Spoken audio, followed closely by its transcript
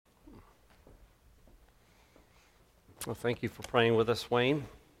Well, thank you for praying with us, Wayne.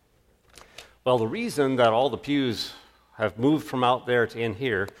 Well, the reason that all the pews have moved from out there to in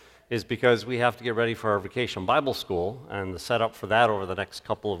here is because we have to get ready for our Vacation Bible School and the setup for that over the next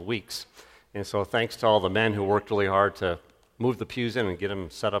couple of weeks. And so thanks to all the men who worked really hard to move the pews in and get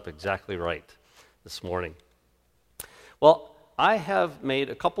them set up exactly right this morning. Well, I have made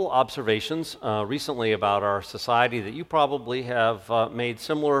a couple observations recently about our society that you probably have made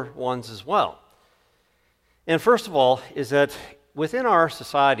similar ones as well. And first of all is that within our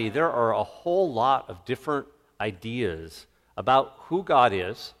society there are a whole lot of different ideas about who God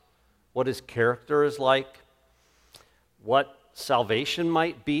is, what his character is like, what salvation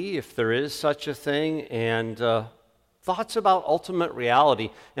might be if there is such a thing, and thoughts about ultimate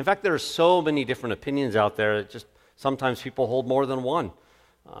reality. In fact, there are so many different opinions out there that just sometimes people hold more than one.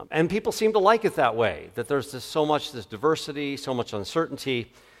 And people seem to like it that way, that there's so much diversity, so much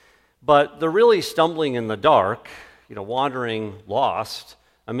uncertainty. But they're really stumbling in the dark, wandering lost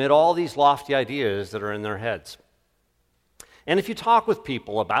amid all these lofty ideas that are in their heads. And if you talk with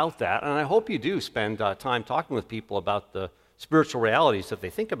people about that, and I hope you do spend time talking with people about the spiritual realities that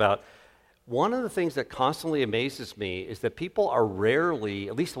they think about, one of the things that constantly amazes me is that people are rarely,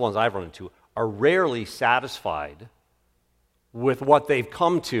 at least the ones I've run into, are rarely satisfied with what they've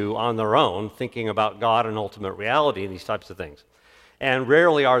come to on their own, thinking about God and ultimate reality and these types of things. And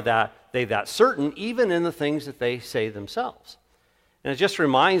rarely are they that certain, even in the things that they say themselves. And it just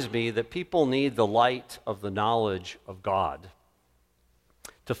reminds me that people need the light of the knowledge of God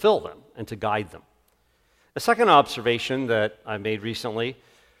to fill them and to guide them. A second observation that I made recently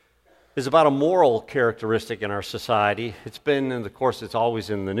is about a moral characteristic in our society. It's always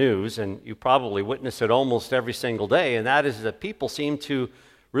in the news, and you probably witness it almost every single day, and that is that people seem to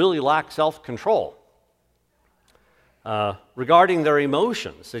really lack self-control. Regarding their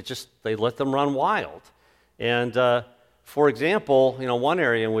emotions, they let them run wild. And for example, one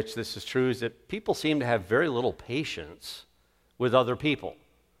area in which this is true is that people seem to have very little patience with other people.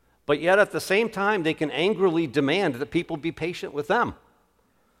 But yet at the same time, they can angrily demand that people be patient with them.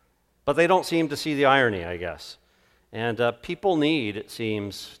 But they don't seem to see the irony, I guess. And people need, it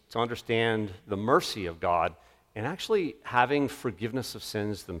seems, to understand the mercy of God and actually having forgiveness of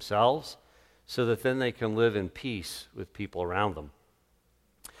sins themselves, so that then they can live in peace with people around them.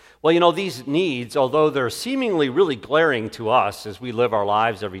 Well, these needs, although they're seemingly really glaring to us as we live our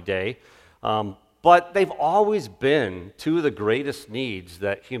lives every day, but they've always been two of the greatest needs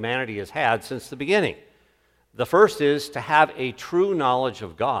that humanity has had since the beginning. The first is to have a true knowledge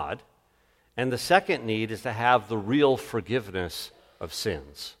of God, and the second need is to have the real forgiveness of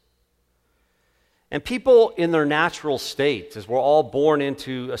sins. And people in their natural state, as we're all born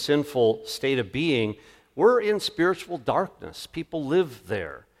into a sinful state of being, we're in spiritual darkness. People live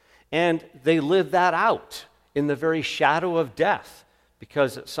there. And they live that out in the very shadow of death,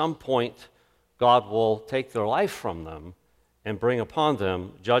 because at some point God will take their life from them and bring upon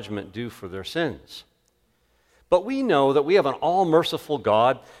them judgment due for their sins. But we know that we have an all-merciful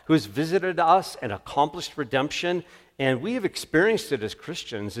God who has visited us and accomplished redemption, and we have experienced it as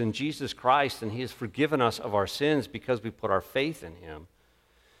Christians in Jesus Christ, and he has forgiven us of our sins because we put our faith in him.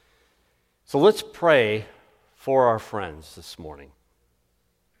 So let's pray for our friends this morning.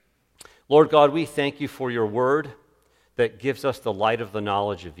 Lord God, we thank you for your word that gives us the light of the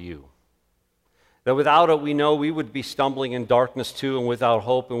knowledge of you. That without it, we know we would be stumbling in darkness too, and without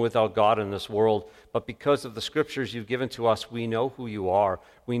hope and without God in this world. But because of the scriptures you've given to us, we know who you are.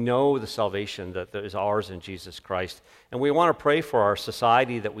 We know the salvation that is ours in Jesus Christ. And we want to pray for our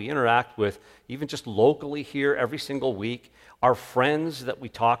society that we interact with, even just locally here every single week, our friends that we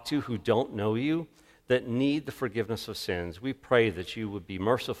talk to who don't know you, that need the forgiveness of sins. We pray that you would be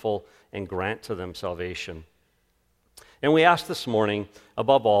merciful and grant to them salvation. And we ask this morning,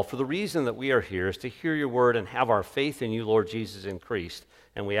 above all, for the reason that we are here is to hear your word and have our faith in you, Lord Jesus, increased.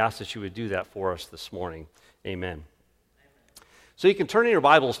 And we ask that you would do that for us this morning. Amen. So you can turn in your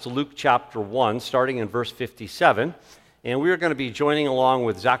Bibles to Luke chapter 1, starting in verse 57. And we are going to be joining along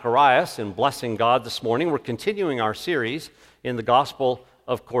with Zacharias in blessing God this morning. We're continuing our series in the Gospel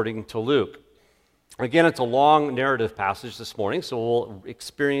according to Luke. Again, it's a long narrative passage this morning, so we'll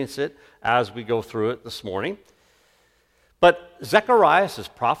experience it as we go through it this morning. But Zechariah's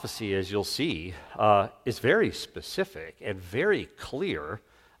prophecy, as you'll see, is very specific and very clear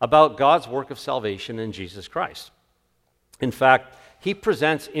about God's work of salvation in Jesus Christ. In fact, he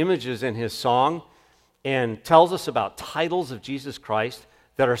presents images in his song and tells us about titles of Jesus Christ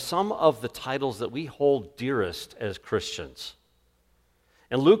that are some of the titles that we hold dearest as Christians.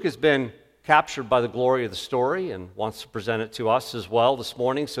 And Luke has been captured by the glory of the story and wants to present it to us as well this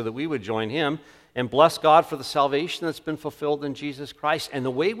morning so that we would join him and bless God for the salvation that's been fulfilled in Jesus Christ. And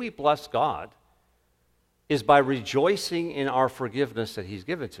the way we bless God is by rejoicing in our forgiveness that he's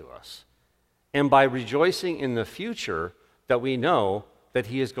given to us, and by rejoicing in the future that we know that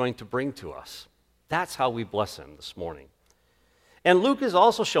he is going to bring to us. That's how we bless him this morning. And Luke is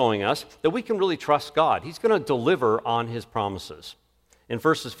also showing us that we can really trust God. He's going to deliver on his promises. In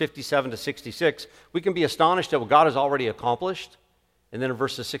verses 57 to 66, we can be astonished at what God has already accomplished. And then in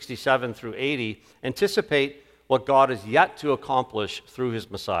verses 67 through 80, anticipate what God is yet to accomplish through his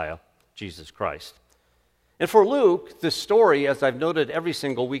Messiah, Jesus Christ. And for Luke, this story, as I've noted every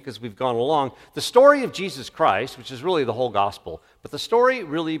single week as we've gone along, the story of Jesus Christ, which is really the whole gospel, but the story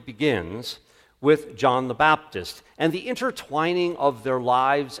really begins with John the Baptist and the intertwining of their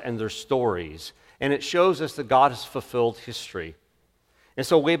lives and their stories. And it shows us that God has fulfilled history. And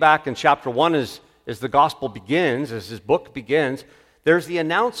so way back in chapter 1, as the gospel begins, as his book begins, there's the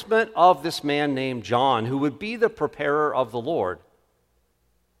announcement of this man named John, who would be the preparer of the Lord.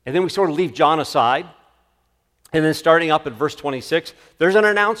 And then we sort of leave John aside. And then starting up at verse 26, there's an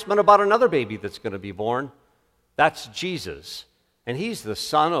announcement about another baby that's going to be born. That's Jesus. And he's the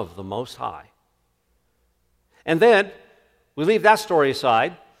Son of the Most High. And then we leave that story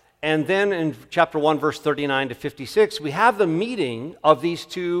aside. And then in chapter 1, verse 39 to 56, we have the meeting of these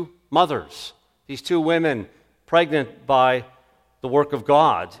two mothers, these two women pregnant by the work of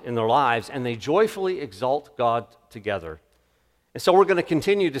God in their lives, and they joyfully exalt God together. And so we're going to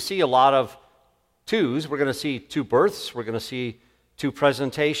continue to see a lot of twos. We're going to see two births. We're going to see two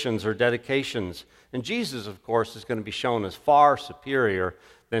presentations or dedications. And Jesus, of course, is going to be shown as far superior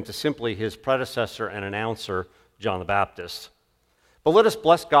than to simply his predecessor and announcer, John the Baptist. But let us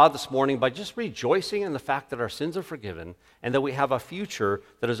bless God this morning by just rejoicing in the fact that our sins are forgiven and that we have a future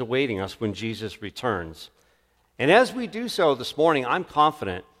that is awaiting us when Jesus returns. And as we do so this morning, I'm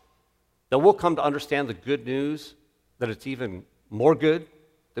confident that we'll come to understand the good news, that it's even more good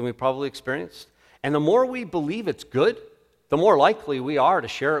than we probably experienced. And the more we believe it's good, the more likely we are to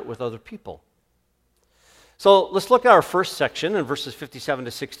share it with other people. So let's look at our first section in verses 57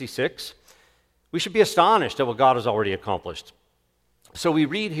 to 66. We should be astonished at what God has already accomplished. So we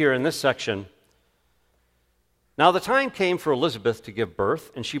read here in this section, "Now the time came for Elizabeth to give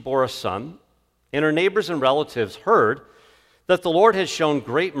birth, and she bore a son, and her neighbors and relatives heard that the Lord had shown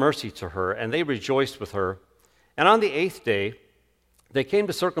great mercy to her, and they rejoiced with her. And on the 8th day they came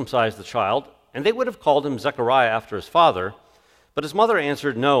to circumcise the child, and they would have called him Zechariah after his father, but his mother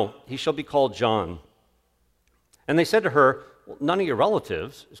answered, 'No, he shall be called John.' And they said to her, 'Well, none of your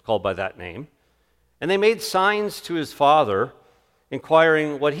relatives is called by that name.' And they made signs to his father,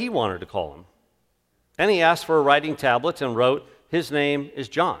 inquiring what he wanted to call him. And he asked for a writing tablet and wrote, 'His name is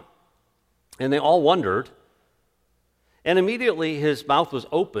John.' And they all wondered. And immediately his mouth was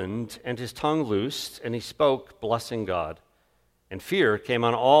opened and his tongue loosed, and he spoke, blessing God. And fear came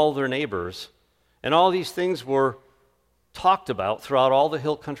on all their neighbors. And all these things were talked about throughout all the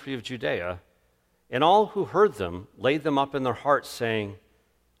hill country of Judea. And all who heard them laid them up in their hearts, saying,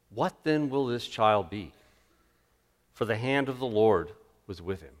 'What then will this child be?' For the hand of the Lord was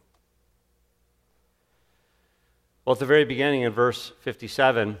with him." Well, at the very beginning in verse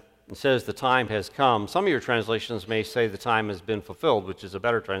 57, it says, "The time has come." Some of your translations may say the time has been fulfilled, which is a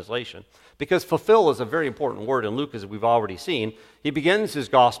better translation, because fulfill is a very important word in Luke, as we've already seen. He begins his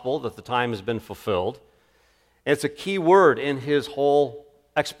gospel that the time has been fulfilled. It's a key word in his whole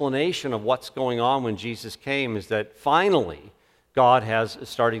explanation of what's going on when Jesus came, is that finally God is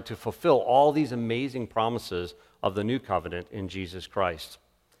starting to fulfill all these amazing promises of the new covenant in Jesus Christ.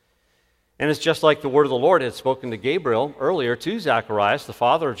 And it's just like the word of the Lord had spoken to Gabriel earlier to Zacharias, the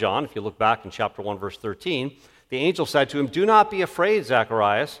father of John. If you look back in chapter 1, verse 13, the angel said to him, "Do not be afraid,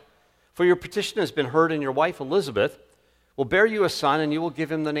 Zacharias, for your petition has been heard, and your wife Elizabeth will bear you a son, and you will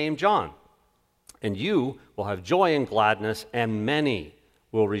give him the name John. And you will have joy and gladness, and many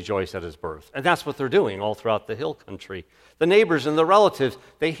will rejoice at his birth." And that's what they're doing all throughout the hill country. The neighbors and the relatives,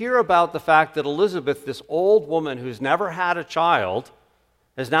 they hear about the fact that Elizabeth, this old woman who's never had a child,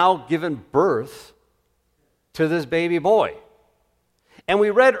 has now given birth to this baby boy. And we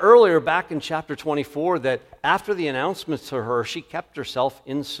read earlier back in chapter 24 that after the announcement to her, she kept herself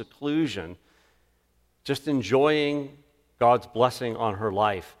in seclusion, just enjoying God's blessing on her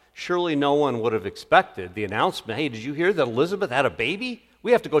life. Surely no one would have expected the announcement, "Hey, did you hear that Elizabeth had a baby?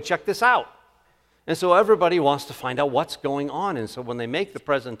 We have to go check this out." And so everybody wants to find out what's going on. And so when they make the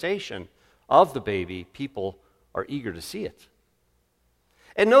presentation of the baby, people are eager to see it.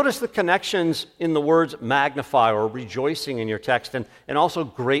 And notice the connections in the words magnify or rejoicing in your text, and also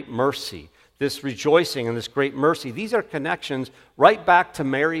great mercy. this rejoicing and this great mercy. These are connections right back to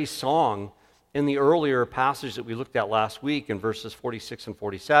Mary's song in the earlier passage that we looked at last week in verses 46 and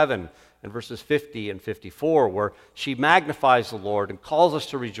 47 and verses 50 and 54, where she magnifies the Lord and calls us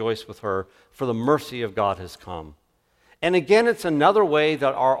to rejoice with her, for the mercy of God has come. And again, it's another way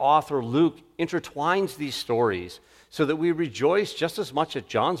that our author Luke intertwines these stories so that we rejoice just as much at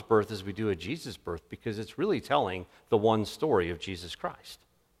John's birth as we do at Jesus' birth, because it's really telling the one story of Jesus Christ.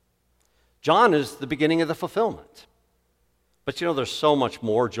 John is the beginning of the fulfillment. But there's so much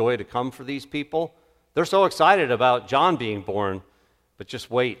more joy to come for these people. They're so excited about John being born, but just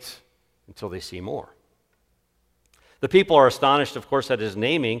wait until they see more. The people are astonished, of course, at his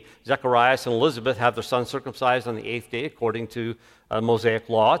naming. Zacharias and Elizabeth have their son circumcised on the 8th day according to Mosaic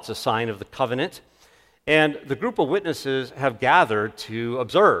law. It's a sign of the covenant. And the group of witnesses have gathered to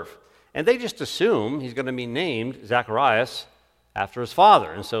observe. And they just assume he's going to be named Zacharias after his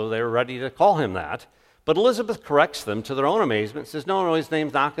father. And so they're ready to call him that. But Elizabeth corrects them to their own amazement, says, no, his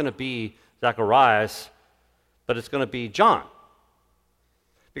name's not going to be Zacharias, but it's going to be John.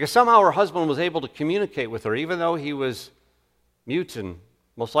 Because somehow her husband was able to communicate with her, even though he was mute and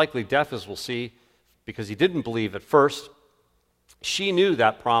most likely deaf, as we'll see, because he didn't believe at first. She knew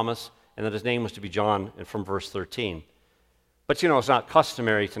that promise and that his name was to be John, and from verse 13. But it's not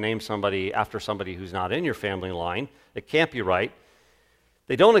customary to name somebody after somebody who's not in your family line. It can't be right.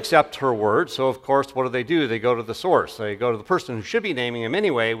 They don't accept her word, so of course, what do? They go to the source. They go to the person who should be naming him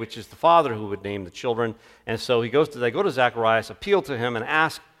anyway, which is the father who would name the children. And so they go to Zacharias, appeal to him, and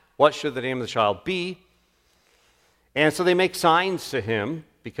ask, what should the name of the child be? And so they make signs to him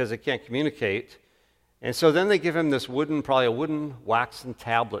because they can't communicate. And so then they give him this probably a wooden waxen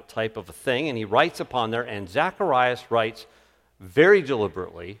tablet type of a thing, and he writes upon there, and Zacharias writes very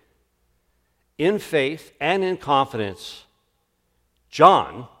deliberately, in faith and in confidence,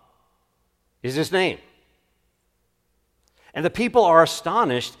 John is his name. And the people are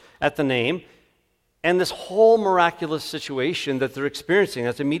astonished at the name and this whole miraculous situation that they're experiencing.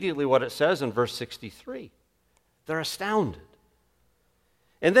 That's immediately what it says in verse 63. They're astounded.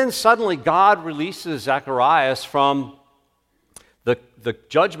 And then suddenly God releases Zacharias from the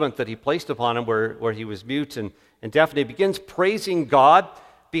judgment that he placed upon him where he was mute and deaf, and he begins praising God.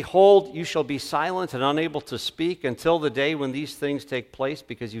 Behold, you shall be silent and unable to speak until the day when these things take place,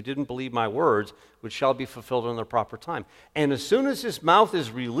 because you didn't believe my words, which shall be fulfilled in their proper time. And as soon as his mouth is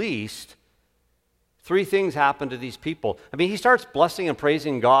released, three things happen to these people. He starts blessing and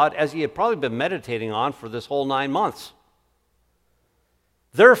praising God as he had probably been meditating on for this whole 9 months.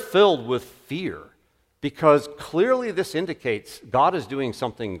 They're filled with fear because clearly this indicates God is doing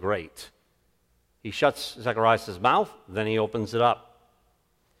something great. He shuts Zacharias' mouth, then he opens it up.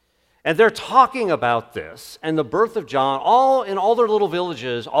 And they're talking about this and the birth of John all in all their little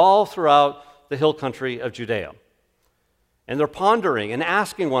villages all throughout the hill country of Judea. And they're pondering and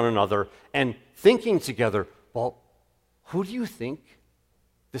asking one another and thinking together, well, who do you think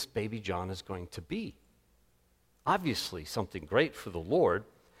this baby John is going to be? Obviously something great for the Lord.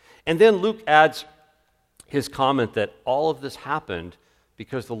 And then Luke adds his comment that all of this happened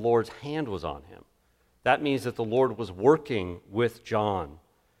because the Lord's hand was on him. That means that the Lord was working with John.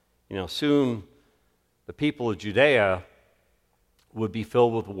 Soon the people of Judea would be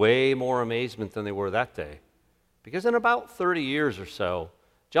filled with way more amazement than they were that day. Because in about 30 years or so,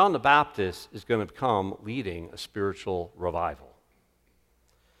 John the Baptist is going to come leading a spiritual revival.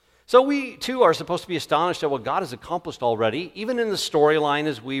 So we, too, are supposed to be astonished at what God has accomplished already. Even in the storyline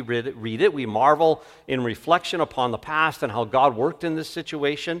as we read it, we marvel in reflection upon the past and how God worked in this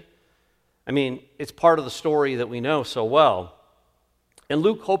situation. It's part of the story that we know so well. And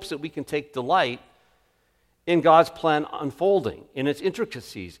Luke hopes that we can take delight in God's plan unfolding, in its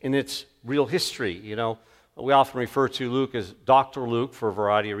intricacies, in its real history. We often refer to Luke as Dr. Luke for a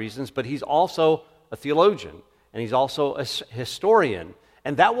variety of reasons, but he's also a theologian, and he's also a historian.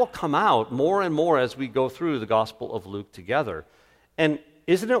 And that will come out more and more as we go through the Gospel of Luke together. And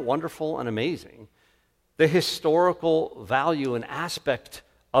isn't it wonderful and amazing, the historical value and aspect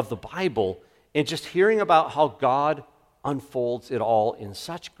of the Bible, and just hearing about how God unfolds it all in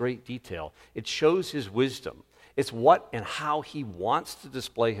such great detail. It shows his wisdom. It's what and how he wants to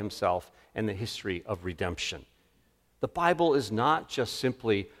display himself and the history of redemption. The Bible is not just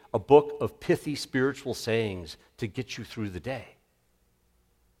simply a book of pithy spiritual sayings to get you through the day.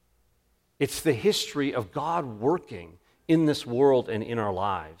 It's the history of God working in this world and in our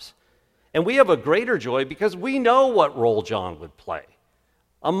lives. And we have a greater joy because we know what role John would play,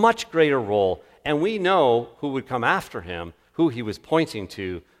 a much greater role. And we know who would come after him, who he was pointing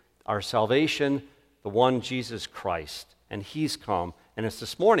to, our salvation, the one Jesus Christ. And he's come, And it's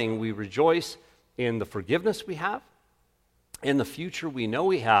this morning we rejoice in the forgiveness we have, in the future we know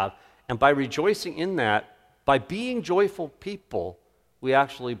we have, and by rejoicing in that, by being joyful people, we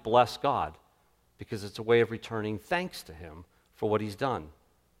actually bless God because it's a way of returning thanks to Him for what He's done.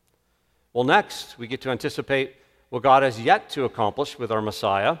 Well, next, we get to anticipate what God has yet to accomplish with our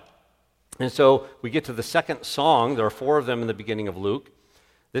Messiah. And so we get to the second song. There are 4 of them in the beginning of Luke.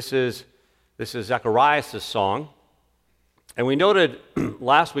 This is Zechariah' song. And we noted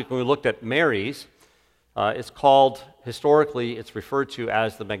last week when we looked at Mary's, it's called, historically, it's referred to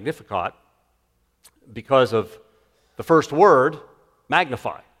as the Magnificat because of the first word,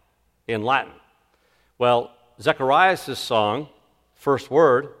 magnify, in Latin. Well, Zechariah' song, first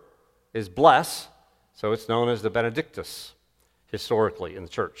word, is bless, so it's known as the Benedictus, historically, in the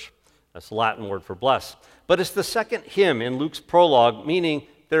church. That's the Latin word for bless. But it's the second hymn in Luke's prologue, meaning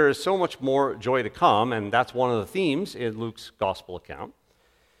there is so much more joy to come, and that's one of the themes in Luke's gospel account.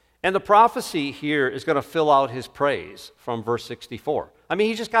 And the prophecy here is going to fill out his praise from verse 64. I mean,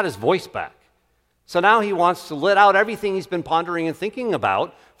 he just got his voice back. So now he wants to let out everything he's been pondering and thinking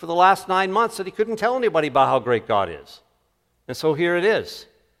about for the last 9 months that he couldn't tell anybody about how great God is. And so here it is.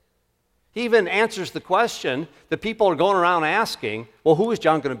 He even answers the question that people are going around asking, well, who is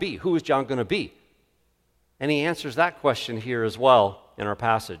John going to be? Who is John going to be? And he answers that question here as well in our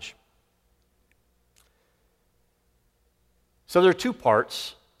passage. So there are 2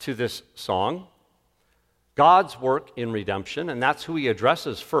 parts to this song. God's work in redemption, and that's who he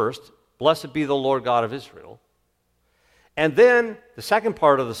addresses first. Blessed be the Lord God of Israel. And then the second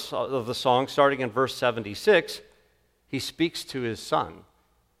part of the song, starting in verse 76, he speaks to his son.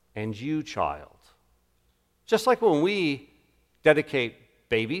 And you, child. Just like when we dedicate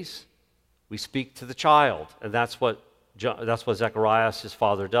babies, we speak to the child. And that's what Zechariah, his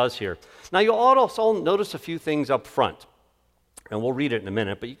father, does here. Now, you'll also notice a few things up front. And we'll read it in a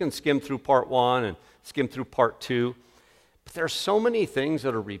minute, but you can skim through part 1 and skim through part 2. But there are so many things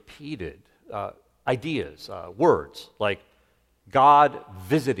that are repeated, ideas, words, like God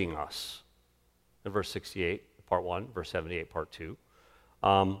visiting us in verse 68, part 1, verse 78, part 2.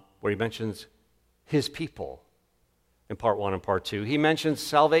 Where he mentions his people in part 1 and part 2. He mentions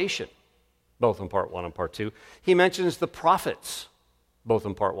salvation, both in part 1 and part 2. He mentions the prophets, both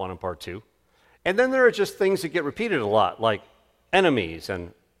in part 1 and part 2. And then there are just things that get repeated a lot, like enemies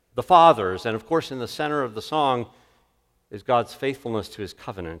and the fathers. And of course, in the center of the song is God's faithfulness to his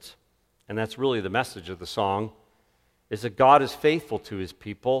covenant. And that's really the message of the song, is that God is faithful to his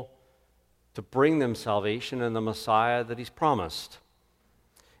people to bring them salvation and the Messiah that he's promised.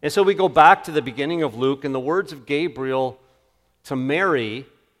 And so we go back to the beginning of Luke and the words of Gabriel to Mary,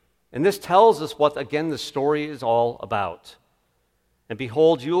 and this tells us what, again, the story is all about. And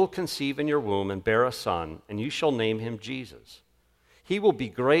behold, you will conceive in your womb and bear a son, and you shall name him Jesus. He will be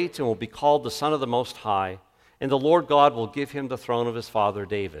great and will be called the Son of the Most High, and the Lord God will give him the throne of his father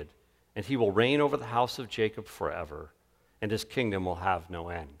David, and he will reign over the house of Jacob forever, and his kingdom will have no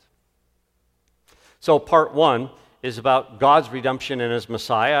end. So part 1 is about God's redemption in his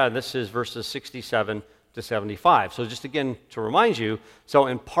Messiah, and this is verses 67 to 75. So just again to remind you, so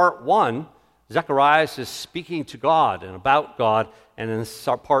in part 1, Zechariah is speaking to God and about God, and in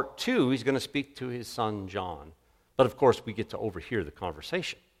part 2, he's going to speak to his son John. But of course, we get to overhear the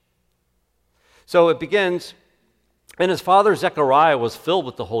conversation. So it begins, and his father Zechariah was filled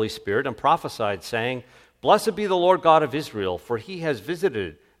with the Holy Spirit and prophesied, saying, Blessed be the Lord God of Israel, for he has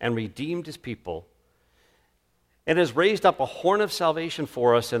visited and redeemed his people, and has raised up a horn of salvation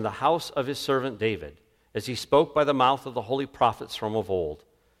for us in the house of his servant David, as he spoke by the mouth of the holy prophets from of old,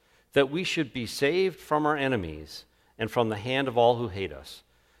 that we should be saved from our enemies and from the hand of all who hate us,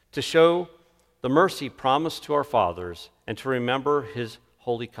 to show the mercy promised to our fathers and to remember his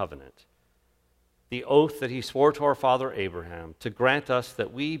holy covenant, the oath that he swore to our father Abraham, to grant us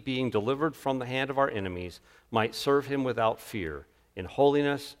that we, being delivered from the hand of our enemies, might serve him without fear, in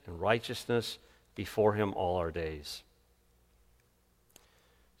holiness and righteousness before him all our days.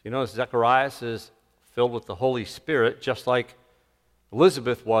 You know, Zechariah is filled with the Holy Spirit, just like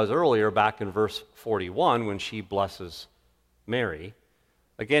Elizabeth was earlier back in verse 41 when she blesses Mary.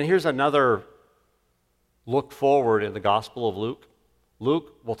 Again, here's another look forward in the Gospel of Luke.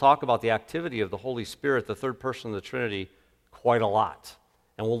 Luke will talk about the activity of the Holy Spirit, the third person of the Trinity, quite a lot.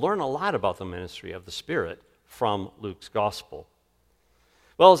 And we'll learn a lot about the ministry of the Spirit from Luke's Gospel.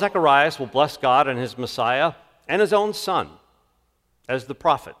 Well, Zechariah will bless God and his Messiah and his own son as the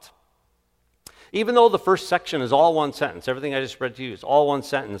prophet. Even though the first section is all one sentence, everything I just read to you is all one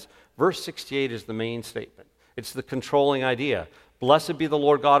sentence, verse 68 is the main statement. It's the controlling idea. Blessed be the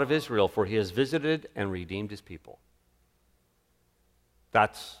Lord God of Israel, for he has visited and redeemed his people.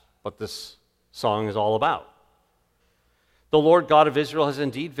 That's what this song is all about. The Lord God of Israel has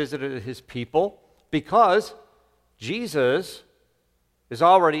indeed visited his people because Jesus is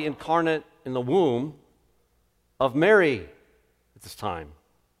already incarnate in the womb of Mary at this time.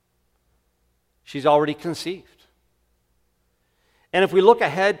 She's already conceived. And if we look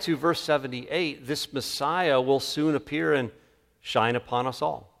ahead to verse 78, this Messiah will soon appear and shine upon us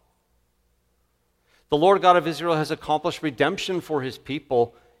all. The Lord God of Israel has accomplished redemption for his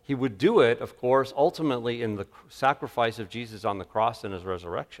people. He would do it, of course, ultimately in the sacrifice of Jesus on the cross and his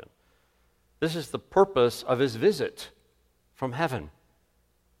resurrection. This is the purpose of his visit from heaven.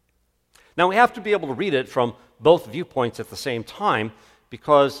 Now, we have to be able to read it from both viewpoints at the same time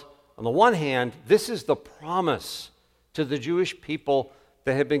because, on the one hand, this is the promise to the Jewish people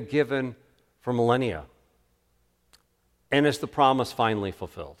that had been given for millennia. And is the promise finally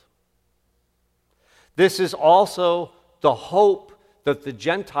fulfilled? This is also the hope that the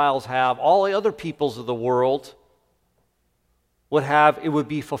Gentiles have, all the other peoples of the world would have, it would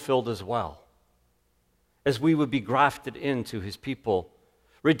be fulfilled as well, as we would be grafted into his people.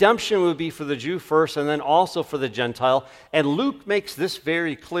 Redemption would be for the Jew first and then also for the Gentile. And Luke makes this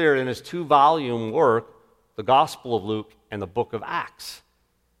very clear in his 2-volume work, the Gospel of Luke and the book of Acts.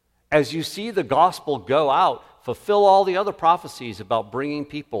 As you see the gospel go out, fulfill all the other prophecies about bringing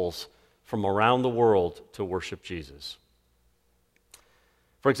peoples from around the world to worship Jesus.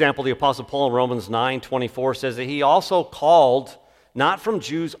 For example, the Apostle Paul in Romans 9:24 says that he also called not from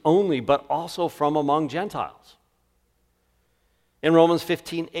Jews only, but also from among Gentiles. In Romans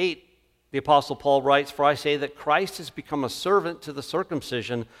 15:8, the Apostle Paul writes, "For I say that Christ has become a servant to the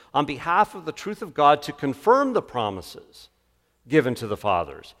circumcision on behalf of the truth of God to confirm the promises given to the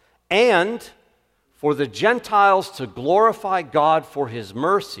fathers, and for the Gentiles to glorify God for his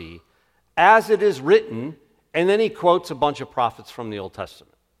mercy, as it is written," and then he quotes a bunch of prophets from the Old Testament.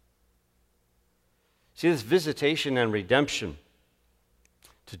 See, this visitation and redemption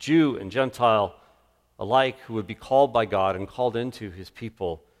to Jew and Gentile alike who would be called by God and called into his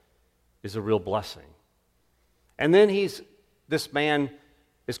people is a real blessing. And then this man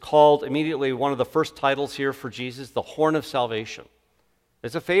is called immediately, one of the first titles here for Jesus, the Horn of Salvation.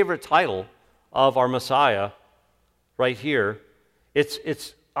 It's a favorite title of our Messiah right here.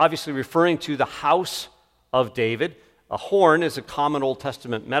 It's obviously referring to the house of David. A horn is a common Old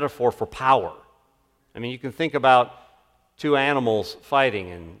Testament metaphor for power. I mean, you can think about two animals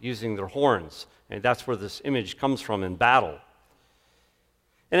fighting and using their horns, and that's where this image comes from in battle.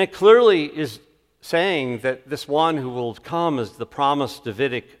 And it clearly is saying that this one who will come is the promised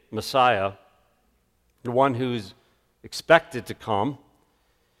Davidic Messiah, the one who's expected to come.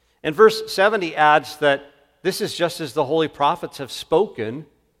 And verse 70 adds that this is just as the holy prophets have spoken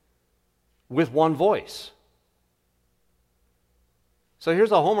with one voice. So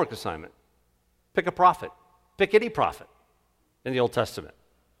here's a homework assignment. Pick a prophet. Pick any prophet in the Old Testament.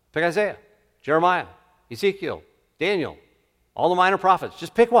 Pick Isaiah, Jeremiah, Ezekiel, Daniel, all the minor prophets.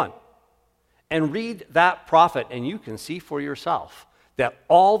 Just pick one and read that prophet, and you can see for yourself that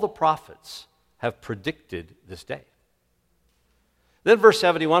all the prophets have predicted this day. Then verse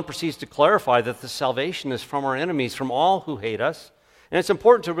 71 proceeds to clarify that the salvation is from our enemies, from all who hate us. And it's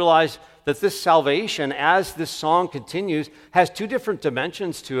important to realize that this salvation, as this song continues, has two different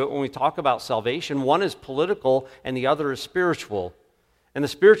dimensions to it when we talk about salvation. One is political and the other is spiritual. And the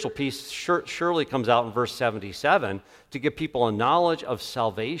spiritual piece surely comes out in verse 77 to give people a knowledge of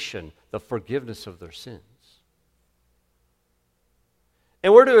salvation, the forgiveness of their sins.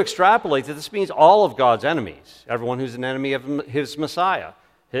 And we're to extrapolate that this means all of God's enemies, everyone who's an enemy of his Messiah,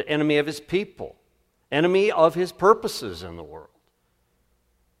 enemy of his people, enemy of his purposes in the world.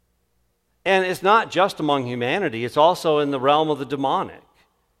 And it's not just among humanity, it's also in the realm of the demonic.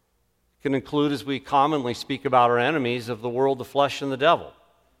 It can include, as we commonly speak about our enemies of the world, the flesh, and the devil.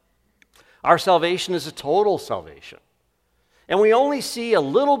 Our salvation is a total salvation. And we only see a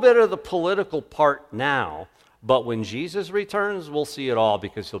little bit of the political part now, but when Jesus returns, we'll see it all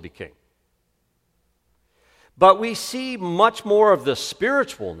because he'll be king. But we see much more of the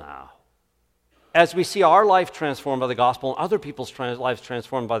spiritual now as we see our life transformed by the gospel and other people's lives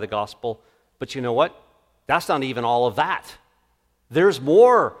transformed by the gospel. But you know what? That's not even all of that. There's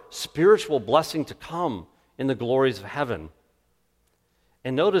more spiritual blessing to come in the glories of heaven.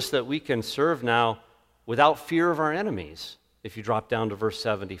 And notice that we can serve now without fear of our enemies, if you drop down to verse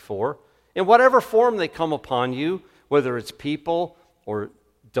 74. In whatever form they come upon you, whether it's people or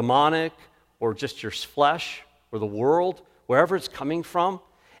demonic or just your flesh or the world, wherever it's coming from.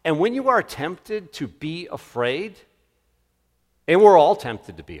 And when you are tempted to be afraid, and we're all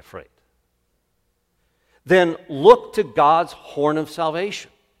tempted to be afraid, then look to God's horn of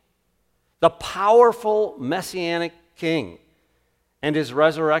salvation, the powerful Messianic King, and his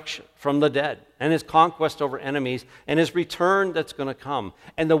resurrection from the dead, and his conquest over enemies, and his return that's going to come.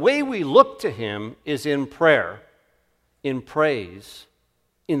 And the way we look to him is in prayer, in praise,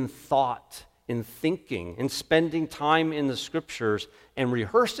 in thought, in thinking, in spending time in the Scriptures, and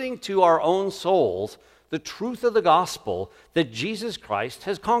rehearsing to our own souls the truth of the gospel that Jesus Christ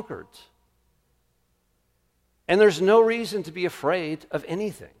has conquered. And there's no reason to be afraid of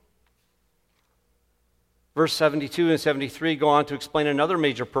anything. Verse 72 and 73 go on to explain another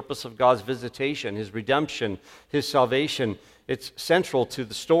major purpose of God's visitation, his redemption, his salvation. It's central to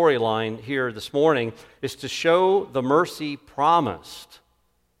the storyline here this morning, is to show the mercy promised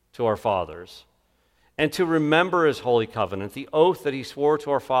to our fathers and to remember his holy covenant, the oath that he swore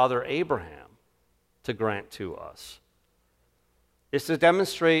to our father Abraham to grant to us. It's to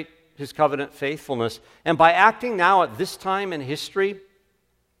demonstrate his covenant faithfulness. And by acting now at this time in history,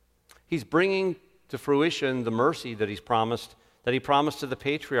 he's bringing to fruition the mercy that he promised to the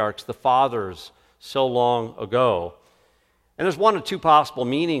patriarchs, the fathers, so long ago. And there's one of two possible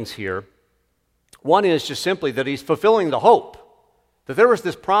meanings here. One is just simply that he's fulfilling the hope, that there was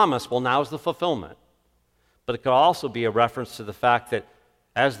this promise, well, now's the fulfillment. But it could also be a reference to the fact that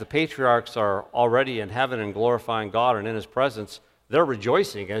as the patriarchs are already in heaven and glorifying God and in his presence, they're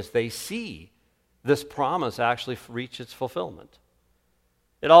rejoicing as they see this promise actually reach its fulfillment.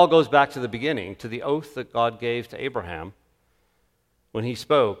 It all goes back to the beginning, to the oath that God gave to Abraham when he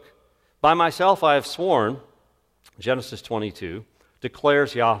spoke. By myself I have sworn, Genesis 22,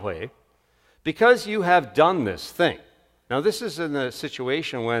 declares Yahweh, because you have done this thing. Now this is in the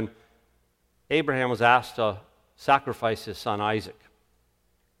situation when Abraham was asked to sacrifice his son Isaac.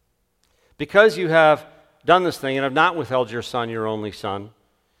 Because you have done this thing and have not withheld your son, your only son,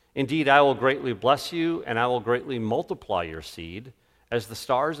 indeed I will greatly bless you and I will greatly multiply your seed as the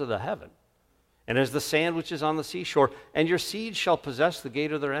stars of the heaven, and as the sand which is on the seashore, and your seed shall possess the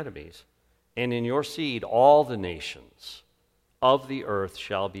gate of their enemies, and in your seed all the nations of the earth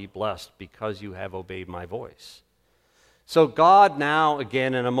shall be blessed, because you have obeyed my voice. So God now,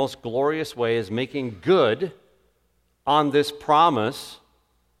 again, in a most glorious way, is making good on this promise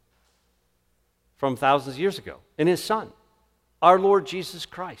from thousands of years ago in his Son, our Lord Jesus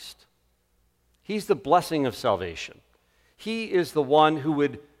Christ. He's the blessing of salvation. He is the one who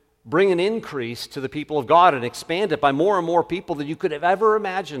would bring an increase to the people of God and expand it by more and more people than you could have ever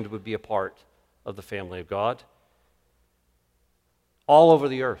imagined would be a part of the family of God, all over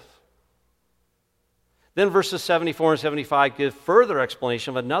the earth. Then verses 74 and 75 give further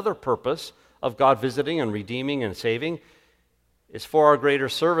explanation of another purpose of God visiting and redeeming and saving. It's for our greater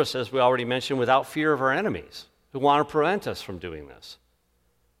service, as we already mentioned, without fear of our enemies who want to prevent us from doing this.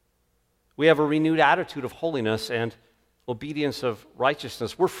 We have a renewed attitude of holiness and obedience of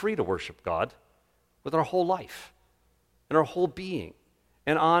righteousness. We're free to worship God with our whole life and our whole being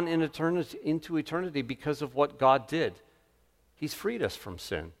and on in eternity, into eternity because of what God did. He's freed us from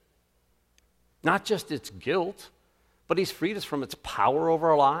sin. Not just its guilt, but he's freed us from its power over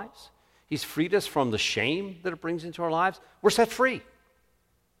our lives. He's freed us from the shame that it brings into our lives. We're set free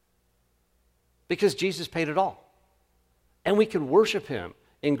because Jesus paid it all. And we can worship him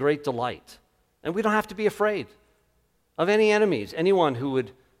in great delight. And we don't have to be afraid of any enemies, anyone who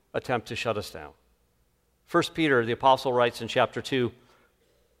would attempt to shut us down. 1 Peter, the apostle, writes in chapter 2,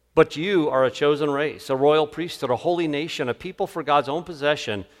 but you are a chosen race, a royal priesthood, a holy nation, a people for God's own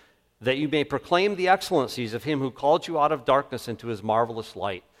possession, that you may proclaim the excellencies of him who called you out of darkness into his marvelous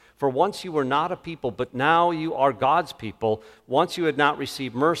light. For once you were not a people, but now you are God's people. Once you had not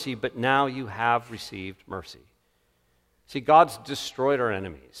received mercy, but now you have received mercy. See, God's destroyed our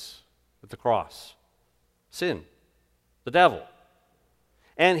enemies with the cross. Sin, the devil.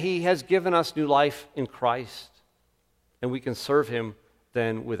 And he has given us new life in Christ. And we can serve him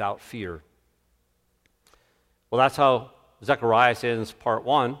then without fear. Well, that's how Zechariah said in part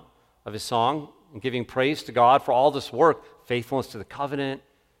 1 of his song, giving praise to God for all this work, faithfulness to the covenant,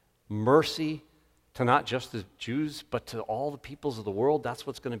 mercy to not just the Jews, but to all the peoples of the world. That's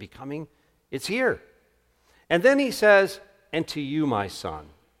what's going to be coming. It's here. And then he says, and to you, my son.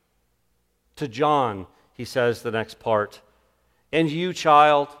 To John, he says the next part, and you,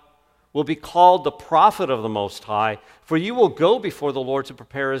 child, will be called the prophet of the Most High, for you will go before the Lord to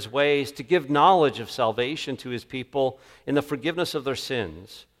prepare his ways, to give knowledge of salvation to his people in the forgiveness of their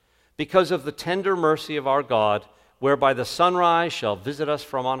sins, because of the tender mercy of our God, whereby the sunrise shall visit us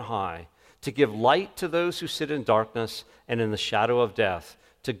from on high, to give light to those who sit in darkness and in the shadow of death,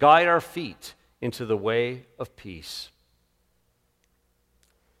 to guide our feet into the way of peace.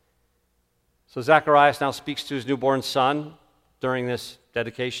 So Zacharias now speaks to his newborn son during this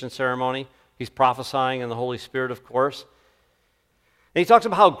dedication ceremony. He's prophesying in the Holy Spirit, of course. And he talks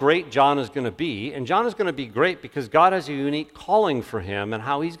about how great John is going to be. And John is going to be great because God has a unique calling for him and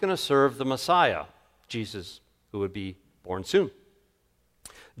how he's going to serve the Messiah, Jesus, who would be born soon.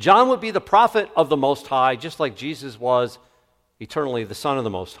 John would be the prophet of the Most High, just like Jesus was eternally the Son of the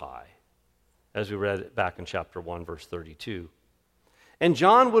Most High, as we read back in chapter 1, verse 32. And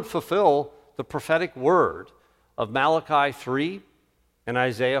John would fulfill the prophetic word of Malachi 3 and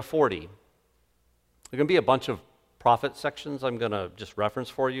Isaiah 40. There are going to be a bunch of prophet sections I'm going to just reference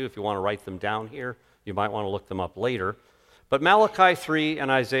for you. If you want to write them down here, you might want to look them up later. But Malachi 3 and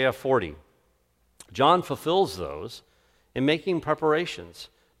Isaiah 40, John fulfills those in making preparations.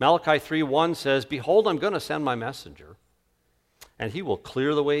 Malachi 3:1 says, "Behold, I'm going to send my messenger, and he will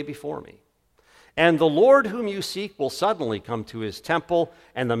clear the way before me. And the Lord whom you seek will suddenly come to his temple,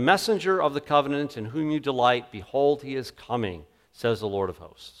 and the messenger of the covenant in whom you delight, behold, he is coming, says the Lord of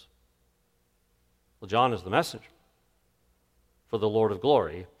hosts." Well, John is the messenger for the Lord of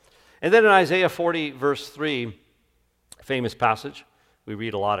glory. And then in Isaiah 40, verse 3, a famous passage we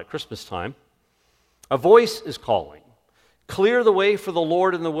read a lot at Christmas time, "A voice is calling, clear the way for the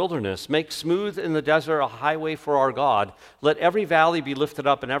Lord in the wilderness, make smooth in the desert a highway for our God. Let every valley be lifted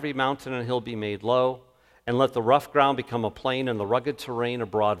up and every mountain and hill be made low, and let the rough ground become a plain and the rugged terrain a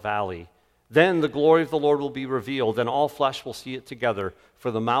broad valley. Then the glory of the Lord will be revealed, and all flesh will see it together, for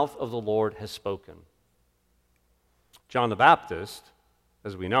the mouth of the Lord has spoken." John the Baptist,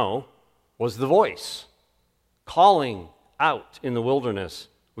 as we know, was the voice calling out in the wilderness,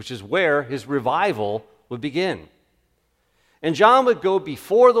 which is where his revival would begin. And John would go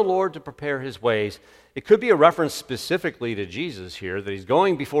before the Lord to prepare his ways. It could be a reference specifically to Jesus here, that he's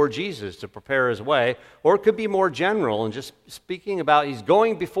going before Jesus to prepare his way, or it could be more general and just speaking about he's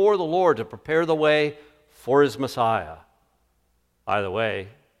going before the Lord to prepare the way for his Messiah. Either way,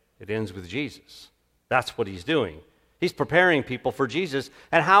 it ends with Jesus. That's what he's doing. He's preparing people for Jesus.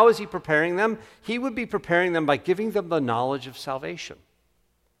 And how is he preparing them? He would be preparing them by giving them the knowledge of salvation,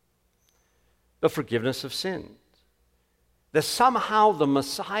 the forgiveness of sin. That somehow the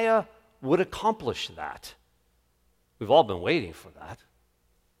Messiah would accomplish that. We've all been waiting for that.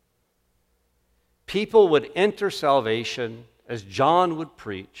 People would enter salvation, as John would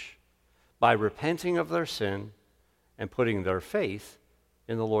preach, by repenting of their sin and putting their faith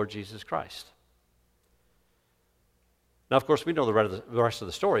in the Lord Jesus Christ. Now, of course, we know the rest of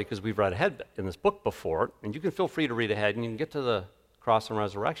the story because we've read ahead in this book before, and you can feel free to read ahead, and you can get to the cross and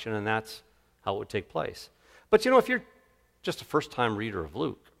resurrection, and that's how it would take place. But if you're just a first-time reader of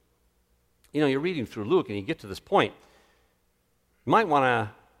Luke, you're reading through Luke and you get to this point, you might want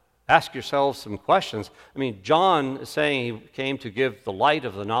to ask yourself some questions. John is saying he came to give the light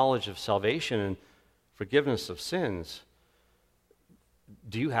of the knowledge of salvation and forgiveness of sins.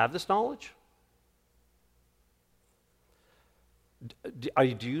 Do you have this knowledge?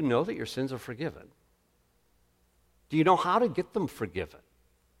 Do you know that your sins are forgiven? Do you know how to get them forgiven?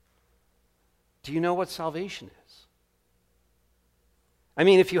 Do you know what salvation is?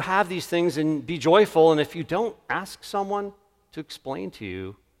 If you have these things, and be joyful, and if you don't, ask someone to explain to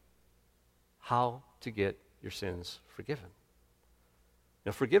you how to get your sins forgiven.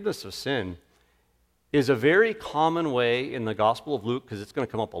 Now, forgiveness of sin is a very common way in the Gospel of Luke, because it's going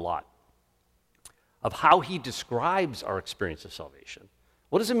to come up a lot, of how he describes our experience of salvation.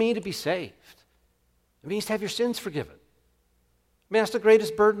 What does it mean to be saved? It means to have your sins forgiven. That's the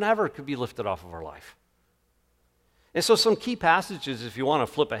greatest burden ever could be lifted off of our life. And so some key passages, if you want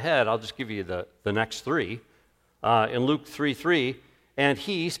to flip ahead, I'll just give you the next three. In Luke 3:3, "And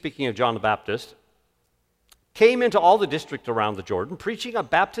he," speaking of John the Baptist, "came into all the district around the Jordan, preaching a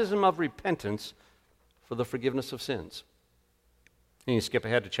baptism of repentance for the forgiveness of sins." And you skip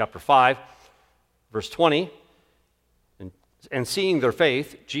ahead to chapter 5, verse 20, and seeing their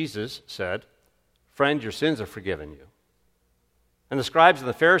faith, Jesus said, "Friend, your sins are forgiven you." And the scribes and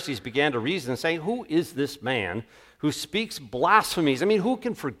the Pharisees began to reason, saying, "Who is this man who speaks blasphemies?" Who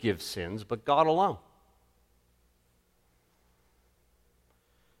can forgive sins but God alone?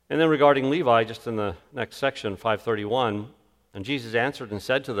 And then regarding Levi, just in the next section, 5:31, "And Jesus answered and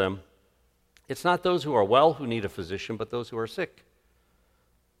said to them, It's not those who are well who need a physician, but those who are sick.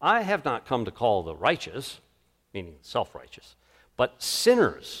 I have not come to call the righteous," meaning self-righteous, "but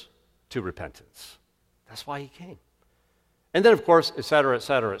sinners to repentance." That's why he came. And then, of course, et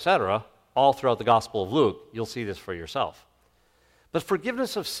cetera, all throughout the Gospel of Luke, you'll see this for yourself. But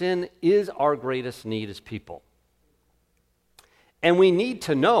forgiveness of sin is our greatest need as people. And we need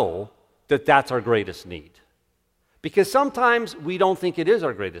to know that that's our greatest need. Because sometimes we don't think it is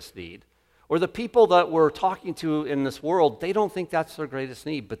our greatest need. or the people that we're talking to in this world, they don't think that's their greatest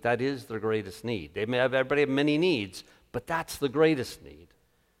need, but that is their greatest need. Everybody have many needs, but that's the greatest need.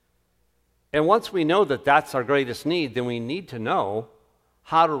 And once we know that that's our greatest need, then we need to know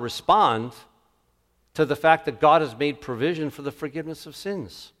how to respond to the fact that God has made provision for the forgiveness of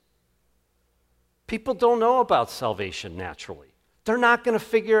sins. People don't know about salvation naturally. They're not going to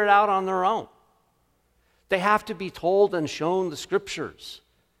figure it out on their own. They have to be told and shown the Scriptures.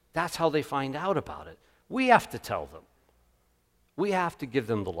 That's how they find out about it. We have to tell them. We have to give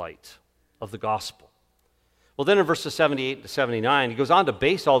them the light of the gospel. Well, then in verses 78 to 79, he goes on to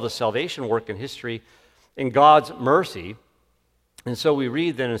base all the salvation work in history in God's mercy. And so we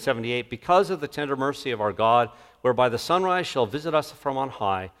read then in 78, because of the tender mercy of our God, whereby the sunrise shall visit us from on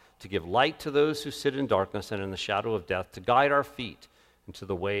high, to give light to those who sit in darkness and in the shadow of death, to guide our feet into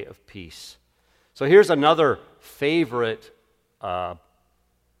the way of peace. So here's another favorite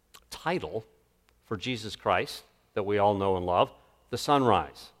title for Jesus Christ that we all know and love, the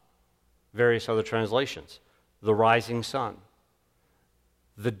sunrise. Various other translations, the rising sun,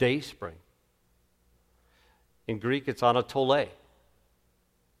 the day spring. In Greek, it's anatole,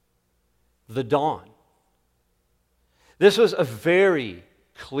 the dawn. This was a very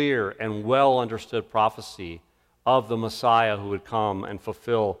clear and well understood prophecy of the Messiah who would come and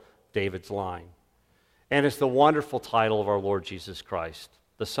fulfill David's line. And it's the wonderful title of our Lord Jesus Christ,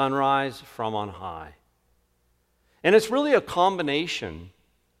 the sunrise from on high. And it's really a combination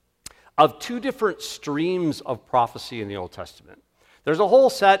of two different streams of prophecy in the Old Testament. There's a whole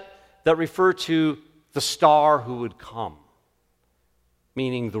set that refer to the star who would come,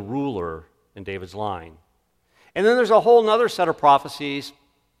 meaning the ruler in David's line. And then there's a whole other set of prophecies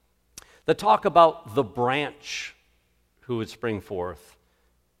that talk about the branch who would spring forth.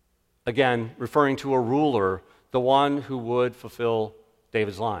 Again, referring to a ruler, the one who would fulfill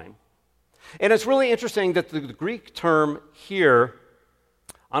David's line. And it's really interesting that the Greek term here,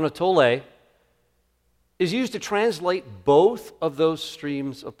 anatole, is used to translate both of those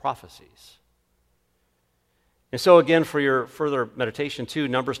streams of prophecies. And so again, for your further meditation too,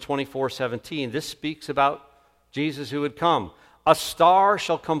 Numbers 24:17, this speaks about Jesus who would come. A star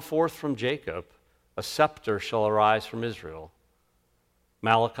shall come forth from Jacob, a scepter shall arise from Israel.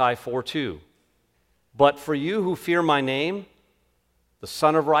 Malachi 4:2, but for you who fear my name, the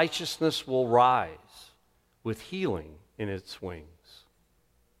Son of Righteousness will rise with healing in its wings.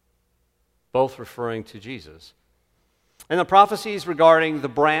 Both referring to Jesus. And the prophecies regarding the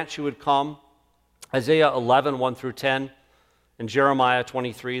branch who would come, Isaiah 11, 1 through 10, and Jeremiah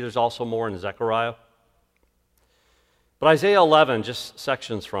 23, there's also more in Zechariah. But Isaiah 11, just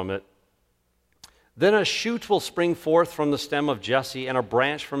sections from it. Then a shoot will spring forth from the stem of Jesse, and a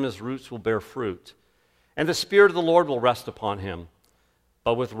branch from his roots will bear fruit. And the Spirit of the Lord will rest upon him.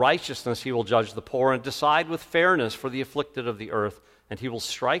 But with righteousness he will judge the poor, and decide with fairness for the afflicted of the earth. And he will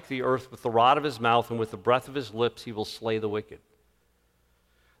strike the earth with the rod of his mouth, and with the breath of his lips he will slay the wicked.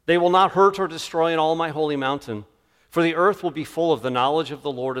 They will not hurt or destroy in all my holy mountain, for the earth will be full of the knowledge of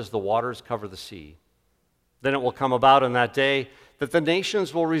the Lord as the waters cover the sea. Then it will come about in that day that the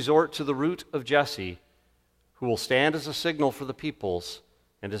nations will resort to the root of Jesse, who will stand as a signal for the peoples,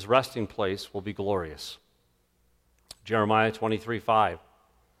 and his resting place will be glorious. Jeremiah 23:5.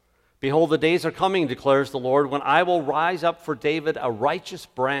 Behold, the days are coming, declares the Lord, when I will rise up for David a righteous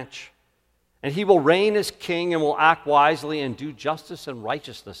branch, and he will reign as king and will act wisely and do justice and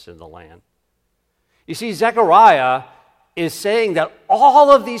righteousness in the land. You see, Zechariah is saying that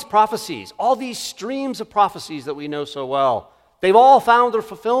all of these prophecies, all these streams of prophecies that we know so well, they've all found their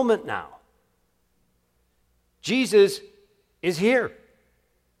fulfillment now. Jesus is here.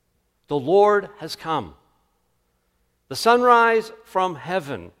 The Lord has come. The sunrise from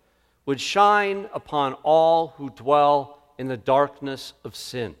heaven would shine upon all who dwell in the darkness of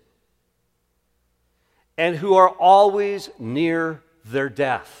sin and who are always near their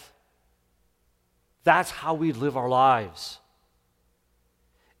death. That's how we live our lives.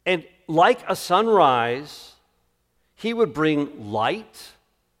 And like a sunrise, he would bring light,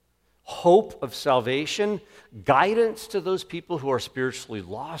 hope of salvation, guidance to those people who are spiritually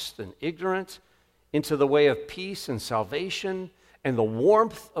lost and ignorant, into the way of peace and salvation and the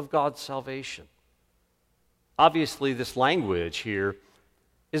warmth of God's salvation. Obviously, this language here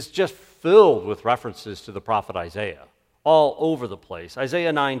is just filled with references to the prophet Isaiah, all over the place.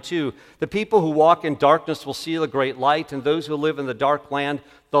 Isaiah 9:2, the people who walk in darkness will see a great light, and those who live in the dark land,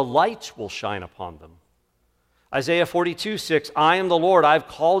 the light will shine upon them. Isaiah 42:6, I am the Lord, I have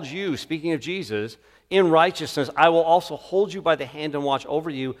called you, speaking of Jesus, in righteousness. I will also hold you by the hand and watch over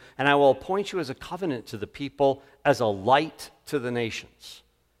you, and I will appoint you as a covenant to the people, as a light to the nations.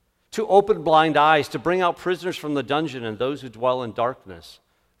 to open blind eyes, to bring out prisoners from the dungeon and those who dwell in darkness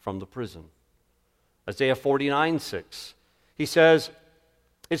from the prison. Isaiah 49:6. He says,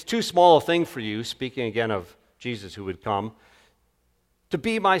 it's too small a thing for you, speaking again of Jesus who would come, to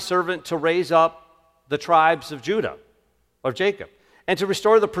be my servant to raise up the tribes of Judah, of Jacob, and to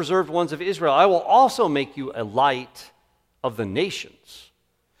restore the preserved ones of Israel. I will also make you a light of the nations,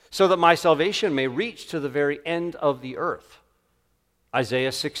 so that my salvation may reach to the very end of the earth.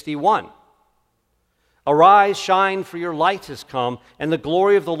 Isaiah 61. Arise, shine, for your light has come, and the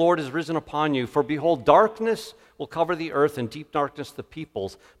glory of the Lord is risen upon you. For behold, darkness will cover the earth, and deep darkness the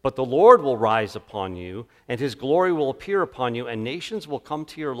peoples. But the Lord will rise upon you, and his glory will appear upon you, and nations will come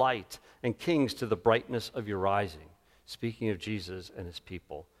to your light, and kings to the brightness of your rising. Speaking of Jesus and his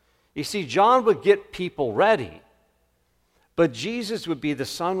people. You see, John would get people ready, but Jesus would be the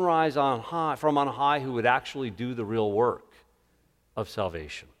sunrise on high, from on high, who would actually do the real work of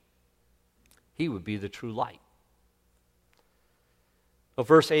salvation. He would be the true light. Well,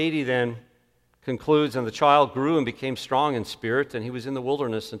 verse 80 then concludes, and the child grew and became strong in spirit, and he was in the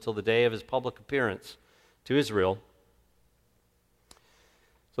wilderness until the day of his public appearance to Israel.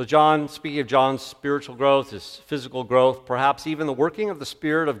 So John, speaking of John's spiritual growth, his physical growth, perhaps even the working of the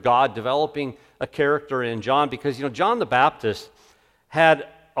Spirit of God developing a character in John, because, John the Baptist had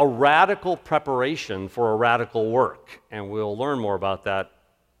a radical preparation for a radical work, and we'll learn more about that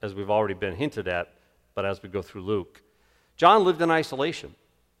as we've already been hinted at, but as we go through Luke. John lived in isolation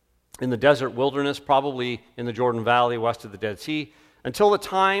in the desert wilderness, probably in the Jordan Valley west of the Dead Sea, until the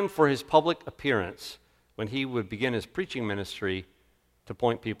time for his public appearance, when he would begin his preaching ministry to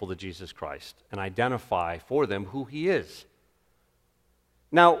point people to Jesus Christ and identify for them who he is.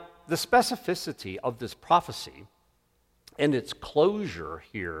 Now, the specificity of this prophecy and its closure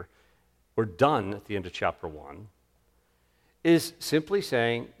here, we're done at the end of chapter 1, is simply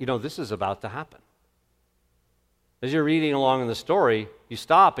saying, this is about to happen. As you're reading along in the story, you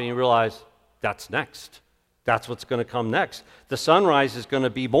stop and you realize that's next. That's what's going to come next. The sunrise is going to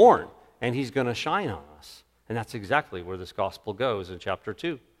be born, and he's going to shine on us. And that's exactly where this gospel goes in chapter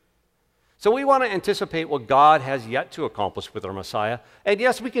 2. So we want to anticipate what God has yet to accomplish with our Messiah. And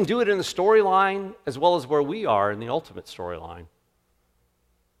yes, we can do it in the storyline as well as where we are in the ultimate storyline.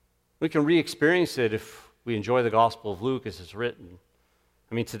 We can re-experience it if we enjoy the Gospel of Luke as it's written.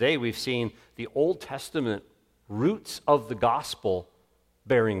 Today we've seen the Old Testament roots of the gospel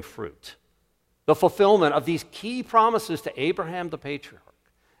bearing fruit. The fulfillment of these key promises to Abraham the patriarch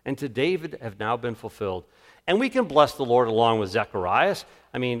and to David have now been fulfilled. And we can bless the Lord along with Zechariah.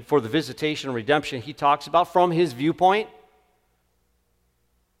 For the visitation and redemption he talks about from his viewpoint.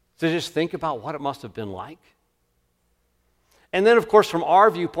 So just think about what it must have been like. And then, of course, from our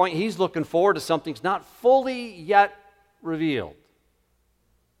viewpoint, he's looking forward to something that's not fully yet revealed.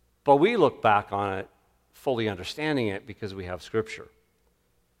 But we look back on it fully understanding it because we have Scripture.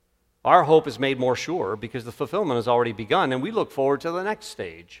 Our hope is made more sure because the fulfillment has already begun, and we look forward to the next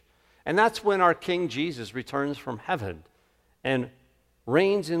stage. And that's when our King Jesus returns from heaven and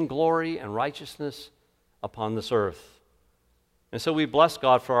reigns in glory and righteousness upon this earth. And so we bless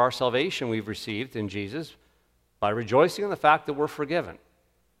God for our salvation we've received in Jesus by rejoicing in the fact that we're forgiven,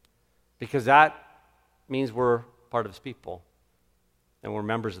 because that means we're part of his people and we're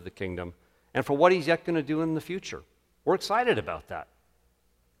members of the kingdom, and for what he's yet going to do in the future. We're excited about that.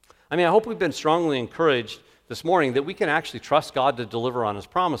 I hope we've been strongly encouraged this morning that we can actually trust God to deliver on his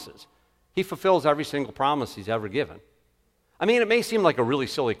promises. He fulfills every single promise he's ever given. It may seem like a really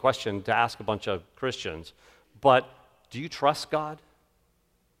silly question to ask a bunch of Christians, but do you trust God?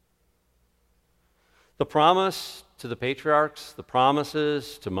 The promise to the patriarchs, the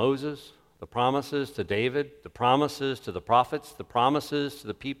promises to Moses, the promises to David, the promises to the prophets, the promises to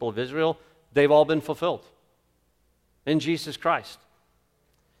the people of Israel, they've all been fulfilled in Jesus Christ.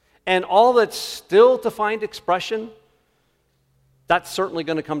 And all that's still to find expression, that's certainly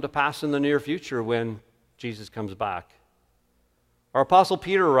going to come to pass in the near future when Jesus comes back. Our Apostle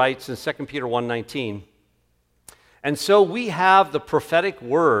Peter writes in 2 Peter 1:19, and so we have the prophetic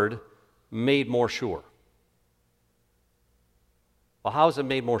word made more sure. Well, how is it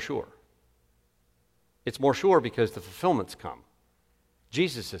made more sure? It's more sure because the fulfillment's come.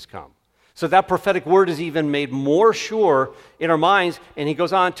 Jesus has come. So that prophetic word is even made more sure in our minds, and he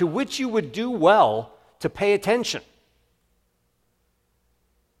goes on, to which you would do well to pay attention.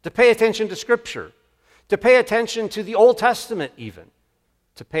 To pay attention to Scripture. To pay attention to the Old Testament even.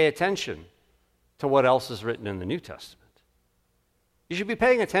 To pay attention to what else is written in the New Testament. You should be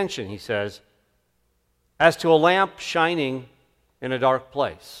paying attention, he says, as to a lamp shining in a dark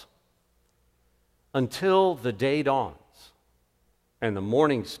place until the day dawns and the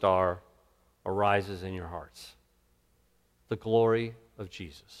morning star arises in your hearts. The glory of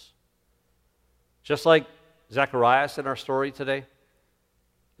Jesus. Just like Zacharias in our story today,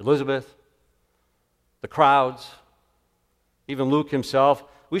 Elizabeth, the crowds, even Luke himself,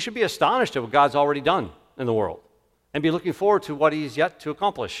 we should be astonished at what God's already done in the world and be looking forward to what he's yet to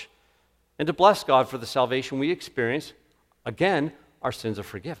accomplish and to bless God for the salvation we experience. Again, our sins are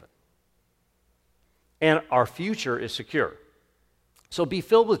forgiven. And our future is secure. So be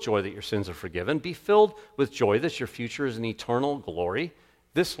filled with joy that your sins are forgiven. Be filled with joy that your future is in eternal glory.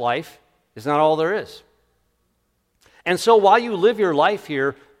 This life is not all there is. And so while you live your life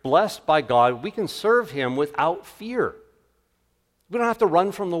here, blessed by God, we can serve him without fear. We don't have to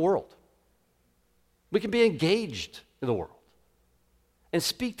run from the world. We can be engaged in the world and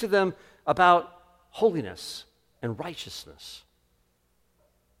speak to them about holiness and righteousness.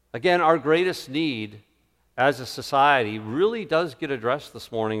 Again, our greatest need as a society really does get addressed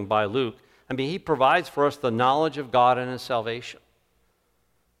this morning by Luke. I mean, he provides for us the knowledge of God and his salvation.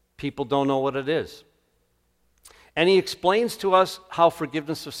 People don't know what it is. And he explains to us how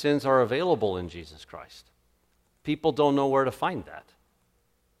forgiveness of sins are available in Jesus Christ. People don't know where to find that.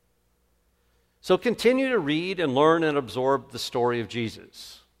 So continue to read and learn and absorb the story of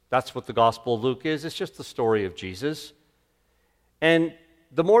Jesus. That's what the Gospel of Luke is. It's just the story of Jesus. And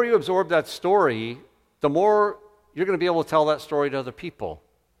the more you absorb that story, the more you're going to be able to tell that story to other people.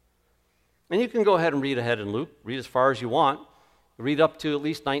 And you can go ahead and read ahead in Luke. Read as far as you want. Read up to at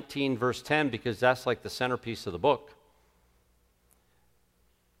least 19 verse 10 because that's like the centerpiece of the book.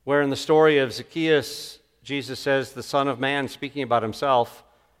 Where in the story of Zacchaeus, Jesus says, the Son of Man, speaking about himself,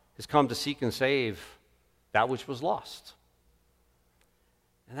 has come to seek and save that which was lost.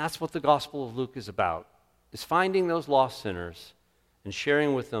 And that's what the Gospel of Luke is about, is finding those lost sinners and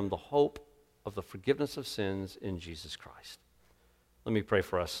sharing with them the hope of the forgiveness of sins in Jesus Christ. Let me pray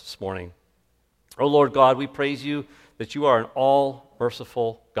for us this morning. Oh Lord God, we praise you that you are an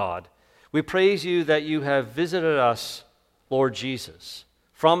all-merciful God. We praise you that you have visited us, Lord Jesus,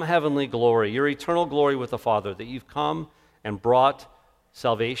 from heavenly glory, your eternal glory with the Father, that you've come and brought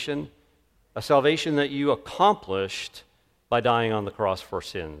salvation, a salvation that you accomplished by dying on the cross for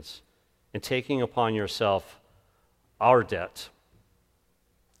sins and taking upon yourself our debt.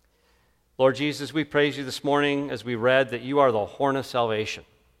 Lord Jesus, we praise you this morning as we read that you are the horn of salvation,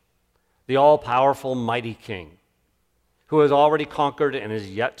 the all-powerful, mighty King, who has already conquered and is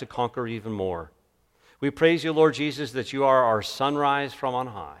yet to conquer even more. We praise you, Lord Jesus, that you are our sunrise from on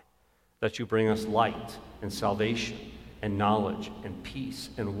high, that you bring us light and salvation and knowledge and peace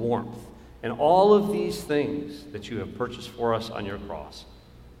and warmth and all of these things that you have purchased for us on your cross.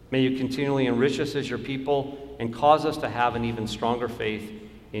 May you continually enrich us as your people and cause us to have an even stronger faith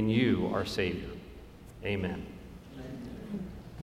in you, our Savior. Amen.